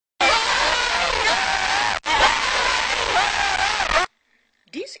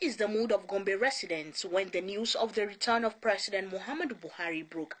is the mood of Gombe residents when the news of the return of President Muhammadu Buhari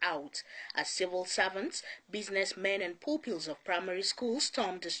broke out, as civil servants, businessmen and pupils of primary schools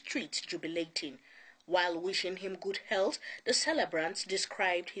stormed the streets jubilating. While wishing him good health, the celebrants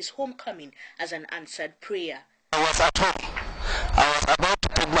described his homecoming as an answered prayer. I was at home. I was about to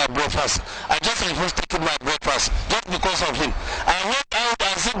take my breakfast. I just refused taking my breakfast just because of him. I went out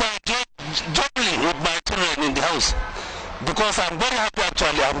and sit down juggling with my children in the house. Because I'm very happy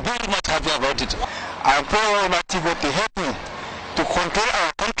actually, I'm very much happy about it. I'm praying Almighty God to help me to control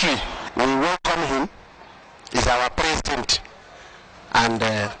our country. We welcome him. He's our president and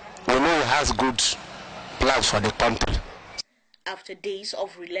we know he has good plans for the country. After days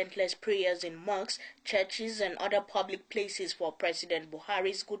of relentless prayers in mosques, churches and other public places for President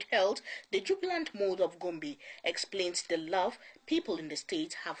Buhari's good health, the jubilant mood of Gombe explains the love people in the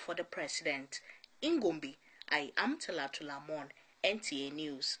state have for the president. In Gombe, I am Talatula Mon, NTA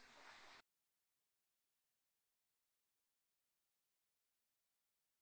News.